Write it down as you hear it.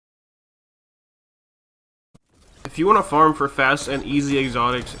If you want to farm for fast and easy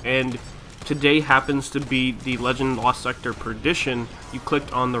exotics, and today happens to be the Legend Lost Sector Perdition, you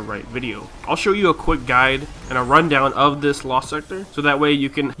clicked on the right video. I'll show you a quick guide and a rundown of this Lost Sector, so that way you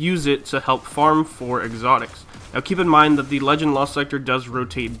can use it to help farm for exotics. Now keep in mind that the Legend Lost Sector does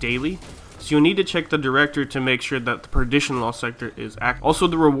rotate daily, so you'll need to check the director to make sure that the Perdition Lost Sector is active. Also,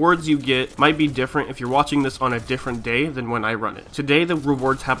 the rewards you get might be different if you're watching this on a different day than when I run it. Today the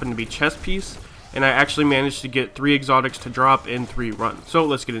rewards happen to be chest piece, and I actually managed to get 3 exotics to drop in 3 runs. So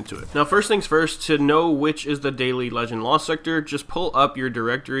let's get into it. Now first things first, to know which is the daily Legend Lost Sector, just pull up your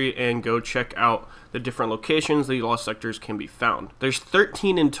directory and go check out the different locations the Lost Sectors can be found. There's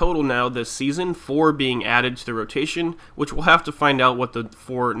 13 in total now this season, 4 being added to the rotation, which we'll have to find out what the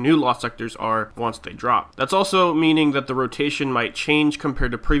 4 new Lost Sectors are once they drop. That's also meaning that the rotation might change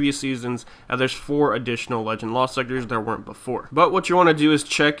compared to previous seasons, and there's 4 additional Legend Lost Sectors there weren't before. But what you want to do is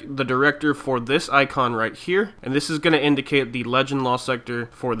check the director for this icon right here, and this is going to indicate the Legend Lost Sector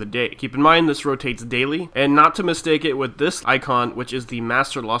for the day. Keep in mind this rotates daily, and not to mistake it with this icon, which is the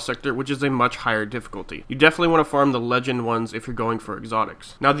Master Lost Sector, which is a much higher difficulty. You definitely want to farm the Legend ones if you're going for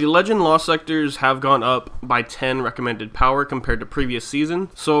exotics. Now the Legend Lost Sectors have gone up by 10 recommended power compared to previous season,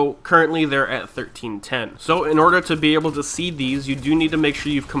 so currently they're at 1310. So in order to be able to see these, you do need to make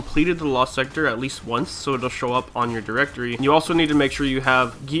sure you've completed the Lost Sector at least once, so it'll show up on your directory. And you also need to make sure you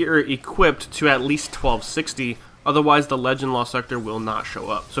have gear equipped to at least 1260, otherwise the Legend Lost Sector will not show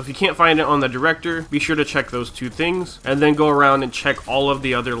up. So if you can't find it on the director, be sure to check those 2 things, and then go around and check all of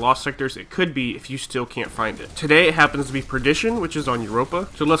the other Lost Sectors it could be if you still can't find it. Today it happens to be Perdition, which is on Europa,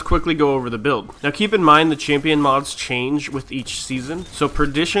 so let's quickly go over the build. Now keep in mind the champion mods change with each season. So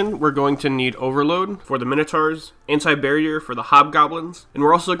Perdition, we're going to need Overload for the Minotaurs, Anti-Barrier for the Hobgoblins, and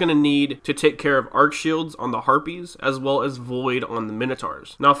we're also going to need to take care of Arc Shields on the Harpies, as well as Void on the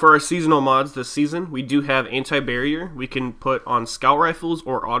Minotaurs. Now for our seasonal mods this season, we do have Anti-Barrier we can put on scout rifles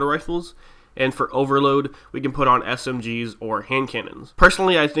or auto rifles, and for overload we can put on SMGs or hand cannons.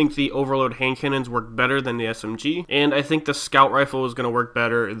 Personally, I think the overload hand cannons work better than the SMG, and I think the scout rifle is going to work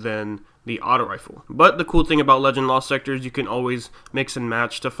better than the auto rifle. But the cool thing about Legend Lost Sectors, you can always mix and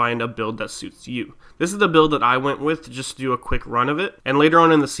match to find a build that suits you. This is the build that I went with to just do a quick run of it, and later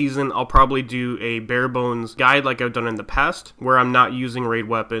on in the season I'll probably do a bare bones guide like I've done in the past, where I'm not using raid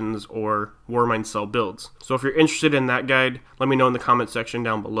weapons or Warmind Cell builds. So if you're interested in that guide, let me know in the comment section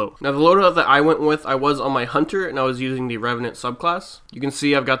down below. Now the loadout that I went with, I was on my Hunter and I was using the Revenant subclass. You can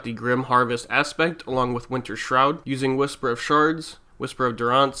see I've got the Grim Harvest aspect along with Winter Shroud, using Whisper of Shards, Whisper of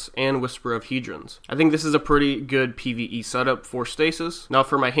Durance, and Whisper of Hedrons. I think this is a pretty good PvE setup for stasis. Now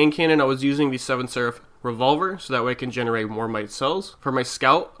for my hand cannon, I was using the 7 Seraph revolver, so that way I can generate more might cells. For my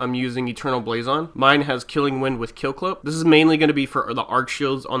scout, I'm using Eternal Blazon. Mine has Killing Wind with Kill Clip. This is mainly going to be for the Arc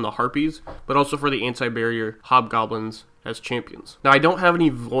Shields on the Harpies, but also for the Anti-Barrier Hobgoblins as champions. Now I don't have any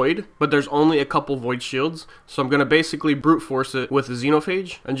Void, but there's only a couple Void shields, so I'm going to basically brute force it with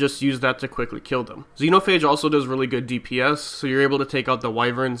Xenophage and just use that to quickly kill them. Xenophage also does really good DPS, so you're able to take out the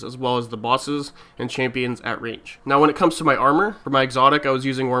Wyverns as well as the bosses and champions at range. Now when it comes to my armor, for my exotic I was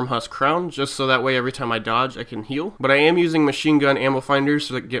using Wormhusk Crown, just so that way every time I dodge I can heal, but I am using machine gun ammo finders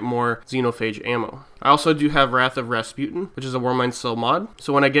so that I get more Xenophage ammo. I also do have Wrath of Rasputin, which is a Warmind Cell mod,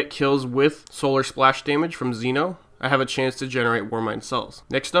 so when I get kills with solar splash damage from Xeno, I have a chance to generate Warmind cells.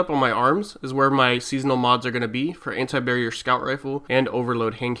 Next up on my arms is where my seasonal mods are going to be for Anti-Barrier Scout Rifle and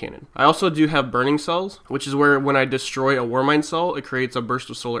Overload Hand Cannon. I also do have Burning Cells, which is where when I destroy a Warmind cell, it creates a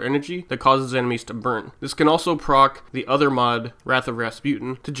burst of solar energy that causes enemies to burn. This can also proc the other mod, Wrath of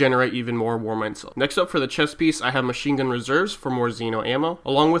Rasputin, to generate even more Warmind cells. Next up for the chest piece, I have Machine Gun Reserves for more Xeno ammo,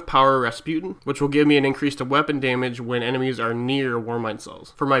 along with Power Rasputin, which will give me an increase to weapon damage when enemies are near Warmind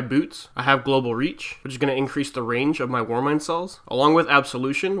cells. For my boots, I have Global Reach, which is going to increase the range of my Warmind cells, along with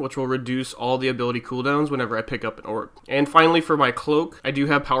Absolution, which will reduce all the ability cooldowns whenever I pick up an orb. And finally for my cloak, I do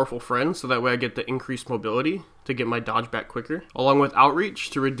have Powerful Friend, so that way I get the increased mobility to get my dodge back quicker, along with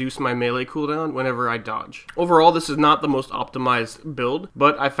Outreach to reduce my melee cooldown whenever I dodge. Overall, this is not the most optimized build,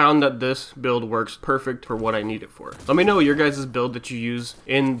 but I found that this build works perfect for what I need it for. Let me know your guys' build that you use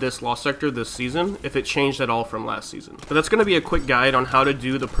in this Lost Sector this season, if it changed at all from last season. But that's going to be a quick guide on how to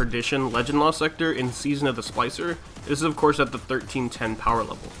do the Perdition Legend Lost Sector in Season of the Splicer. This is of course at the 1310 power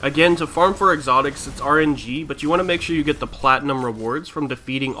level. Again, to farm for exotics, it's RNG, but you want to make sure you get the platinum rewards from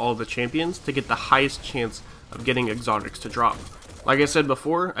defeating all the champions to get the highest chance of getting exotics to drop. Like I said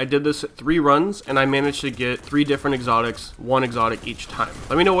before, I did this 3 runs and I managed to get 3 different exotics, 1 exotic each time.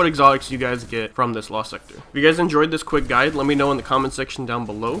 Let me know what exotics you guys get from this Lost Sector. If you guys enjoyed this quick guide, let me know in the comment section down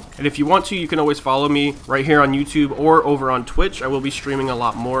below. And if you want to, you can always follow me right here on YouTube or over on Twitch. I will be streaming a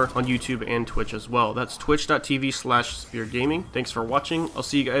lot more on YouTube and Twitch as well. That's twitch.tv/SpeerGaming. Thanks for watching. I'll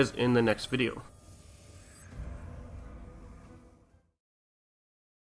see you guys in the next video.